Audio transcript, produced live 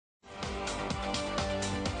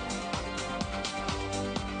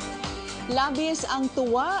Labis ang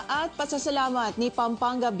tuwa at pasasalamat ni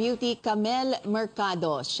Pampanga Beauty Camelle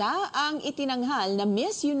Mercado. Siya ang itinanghal na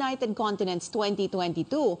Miss United Continents 2022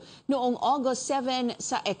 noong August 7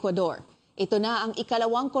 sa Ecuador. Ito na ang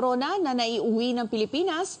ikalawang korona na naiuwi ng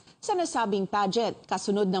Pilipinas sa nasabing pageant,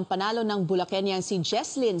 kasunod ng panalo ng Bulakenyang si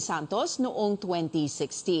Jeslyn Santos noong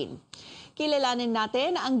 2016. Kilalanin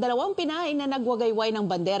natin ang dalawang Pinay na nagwagayway ng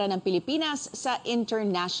bandera ng Pilipinas sa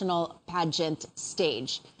international pageant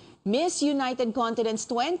stage. Miss United Continents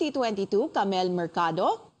 2022, Camelle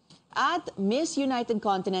Mercado, at Miss United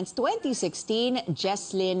Continents 2016,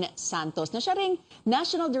 Jeslyn Santos, na siya ring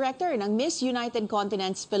National Director ng Miss United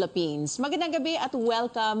Continents Philippines. Magandang gabi at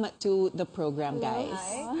welcome to the program, guys.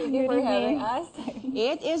 Hi, thank you for having us.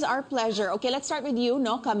 It is our pleasure. Okay, let's start with you,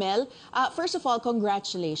 no, Camelle. First of all,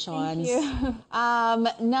 congratulations. Thank you.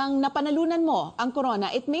 Nang napanalunan mo ang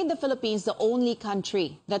corona, it made the Philippines the only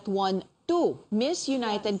country that won 2 Miss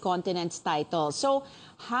United Continents titles. So,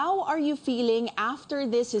 how are you feeling after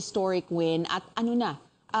this historic win at ano na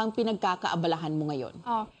ang pinagkakaabalahan mo ngayon?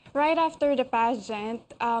 Right after the pageant,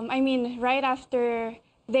 right after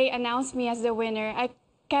they announced me as the winner, I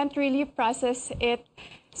can't really process it.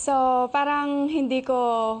 So, parang hindi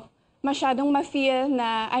ko masyadong ma-feel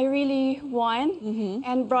na I really won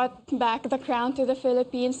and brought back the crown to the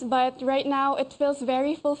Philippines. But right now, it feels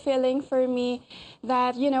very fulfilling for me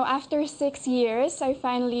that, you know, after 6 years, I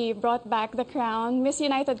finally brought back the crown, Miss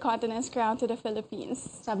United Continents crown to the Philippines.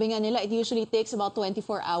 Sabi nga nila, it usually takes about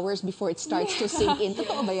 24 hours before it starts to sink in.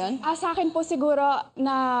 Totoo ba yan? Sa akin po siguro,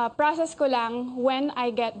 na process ko lang when I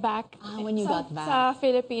get back. When you got back. Sa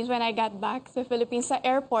Philippines, when I got back sa Philippines, sa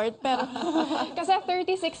airport. Pero, kasi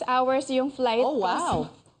 36 hours yung flight. Oh, wow.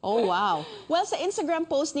 Oh, wow. Well, sa Instagram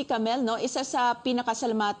post ni Camelle, no, isa sa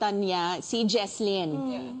pinakasalamatan niya si Jeslyn.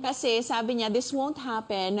 Kasi sabi niya, this won't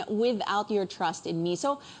happen without your trust in me.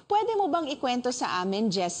 So, pwede mo bang ikwento sa amin,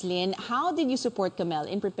 Jeslyn, how did you support Camelle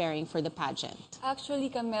in preparing for the pageant? Actually,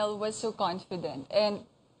 Camelle was so confident and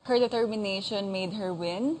her determination made her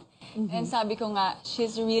win. And sabi ko nga,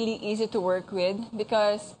 she's really easy to work with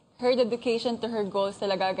because her dedication to her goals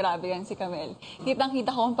talaga, grabe yan si Camelle. Kitang-kita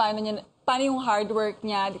ko kung paano yung hard work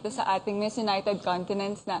niya dito sa ating Miss United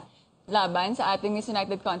Continents na laban, sa ating Miss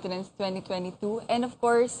United Continents 2022. And of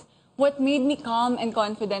course, what made me calm and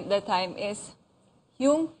confident that time is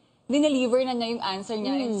yung dineliver na niya yung answer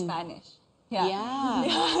niya in Spanish.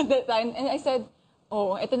 Yeah. That time. And I said,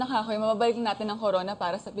 oh, ito na kakoy, mababalik natin ang corona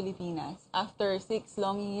para sa Pilipinas. After 6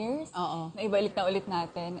 long years, naibalik na ulit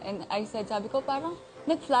natin. And I said, sabi ko, parang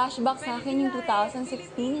nag-flashback sa akin yung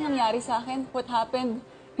 2016, nangyari sa akin, what happened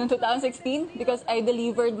noong 2016, because I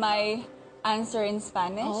delivered my answer in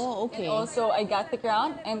Spanish. Oh, okay. And also, I got the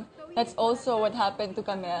crown, and that's also what happened to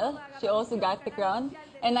Camelle. She also got the crown.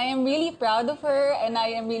 And I am really proud of her, and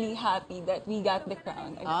I am really happy that we got the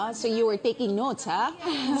crown. So you were taking notes, ha?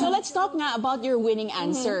 So let's talk nga about your winning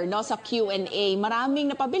answer, no, sa Q&A.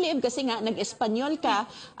 Maraming napabilib kasi nga nag-Espanyol ka.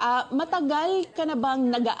 Matagal ka na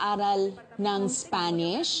bang nag-aaral ng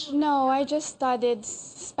Spanish? No, I just studied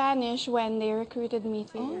Spanish when they recruited me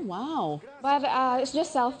to. Oh, wow. But it's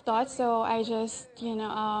just self-taught, so I just, you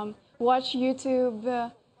know, watch YouTube.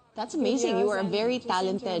 That's amazing. You are a very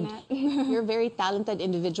talented, you're a very talented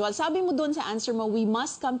individual. Sabi mo doon sa answer mo, we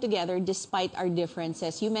must come together despite our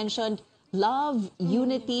differences. You mentioned love,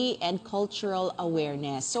 unity, and cultural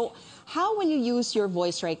awareness. So how will you use your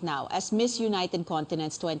voice right now as Miss United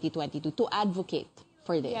Continents 2022 to advocate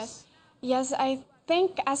for this? Yes, I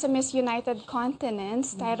think as a Miss United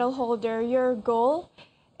Continents title holder, your goal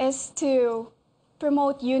is to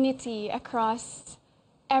promote unity across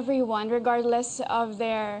everyone, regardless of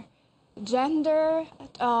their gender,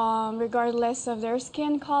 regardless of their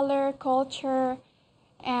skin color, culture.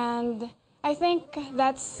 And I think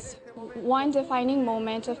that's one defining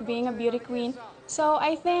moment of being a beauty queen. So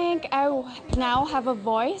I think I now have a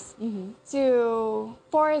voice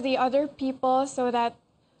for the other people so that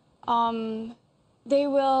they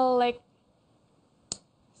will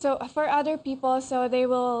for other people so they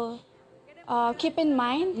will keep in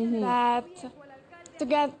mind that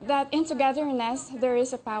in togetherness, there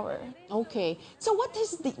is a power. Okay. So what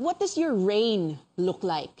does your reign look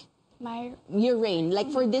like? Your reign, like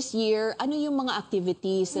for this year, ano yung mga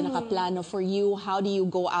activities na nakaplano for you? How do you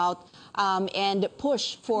go out and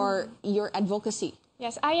push for your advocacy?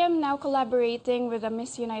 Yes, I am now collaborating with the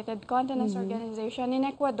Miss United Continents organization in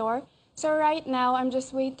Ecuador. So right now, I'm just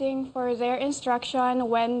waiting for their instruction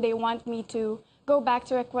when they want me to go back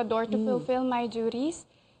to Ecuador to fulfill my duties.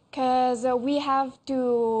 Because we have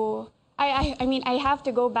to, I have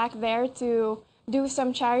to go back there to do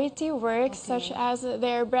some charity work, such as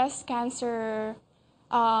their breast cancer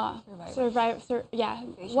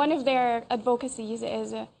one of their advocacies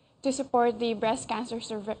is to support the breast cancer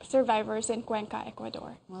survivors in Cuenca,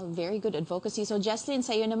 Ecuador. Well, very good advocacy. So, Jeslyn,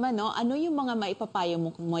 sa'yo naman, no, ano yung mga maipapayo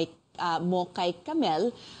mo kay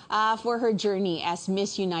Camelle for her journey as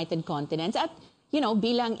Miss United Continents? At,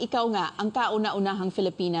 bilang ikaw nga, ang kauna-unahang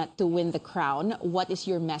Filipina to win the crown, what is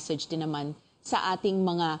your message din naman sa ating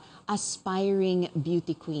mga aspiring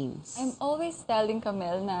beauty queens? I'm always telling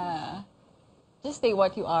Camelle na just stay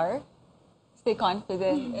what you are. Stay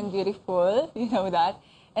confident and beautiful. You know that.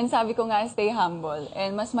 And sabi ko nga, stay humble.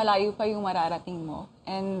 And mas malayo pa yung mararating mo.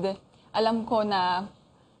 And alam ko na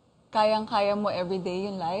kayang-kaya mo everyday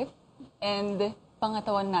yung life. And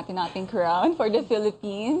pangatawan natin ating crown for the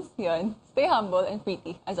Philippines. Yun. Stay humble and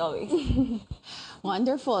pretty, as always.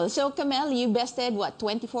 Wonderful. So, Camelle, you bested,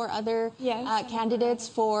 24 other candidates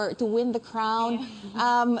to win the crown.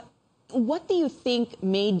 Yeah. What do you think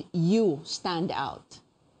made you stand out?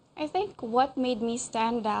 I think what made me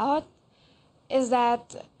stand out is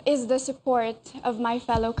the support of my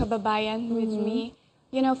fellow kababayan with me.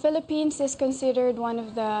 Philippines is considered one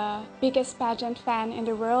of the biggest pageant fan in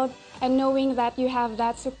the world, and knowing that you have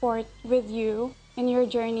that support with you in your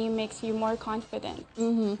journey makes you more confident.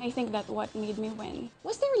 I think that's what made me win.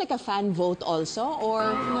 Was there like a fan vote also, or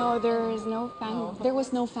no? There is no fan vote. There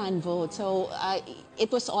was no fan vote. So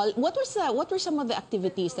it was all. What were some of the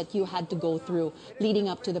activities that you had to go through leading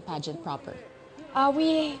up to the pageant proper?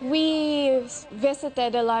 We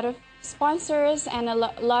visited a lot of sponsors and a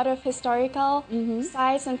lot of historical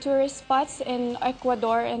sites and tourist spots in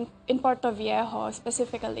Ecuador and in Puerto Viejo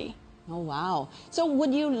specifically. Oh, wow. So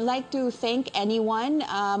would you like to thank anyone?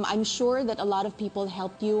 I'm sure that a lot of people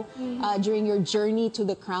helped you during your journey to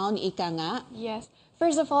the crown, ika nga. Yes.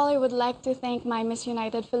 First of all, I would like to thank my Miss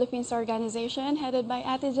United Philippines organization headed by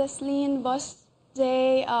Ate Jeslyn, Boss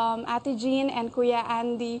Jay, Ate Jean, and Kuya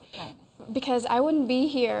Andy, because I wouldn't be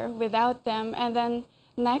here without them. And then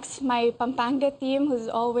next, my Pampanga team, who's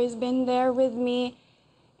always been there with me,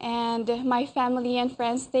 and my family and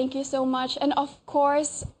friends, thank you so much. And of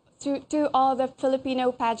course, to all the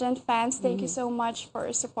Filipino pageant fans, thank you so much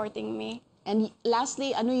for supporting me. And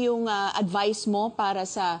lastly, ano yung advice mo para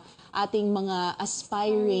sa ating mga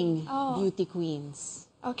aspiring beauty queens?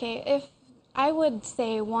 Okay, if I would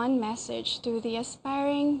say one message to the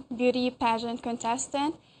aspiring beauty pageant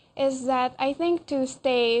contestant is that I think to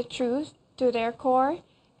stay true to their core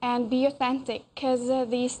and be authentic, because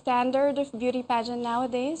the standard of beauty pageant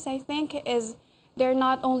nowadays, I think, is they're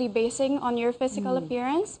not only basing on your physical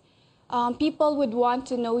appearance. People would want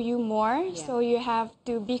to know you more, so you have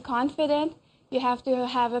to be confident, you have to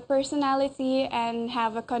have a personality and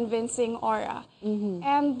have a convincing aura.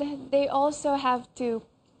 And they also have to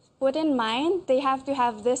put in mind, they have to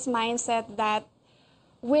have this mindset that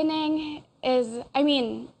winning is,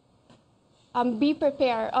 be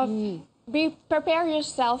prepared prepare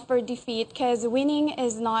yourself for defeat, because winning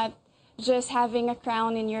is not just having a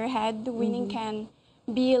crown in your head. Winning can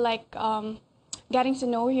be like getting to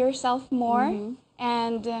know yourself more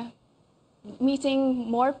and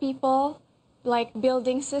meeting more people, like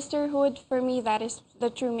building sisterhood. For me, that is the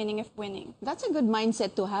true meaning of winning. That's a good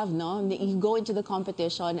mindset to have, no? You go into the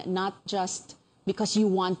competition not just because you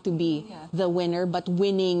want to be the winner, but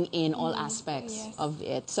winning in all aspects of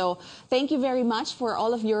it. So thank you very much for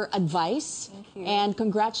all of your advice. And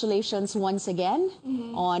congratulations once again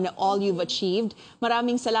on all you've achieved.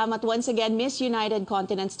 Maraming salamat once again, Miss United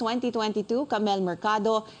Continents 2022, Camelle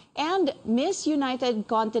Mercado, and Miss United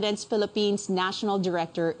Continents Philippines National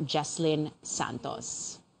Director, Jeslyn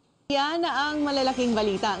Santos. Yan ang malalaking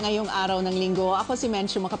balita ngayong araw ng linggo. Ako si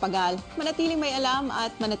Mencio Macapagal. Manatiling may alam at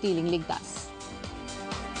manatiling ligtas.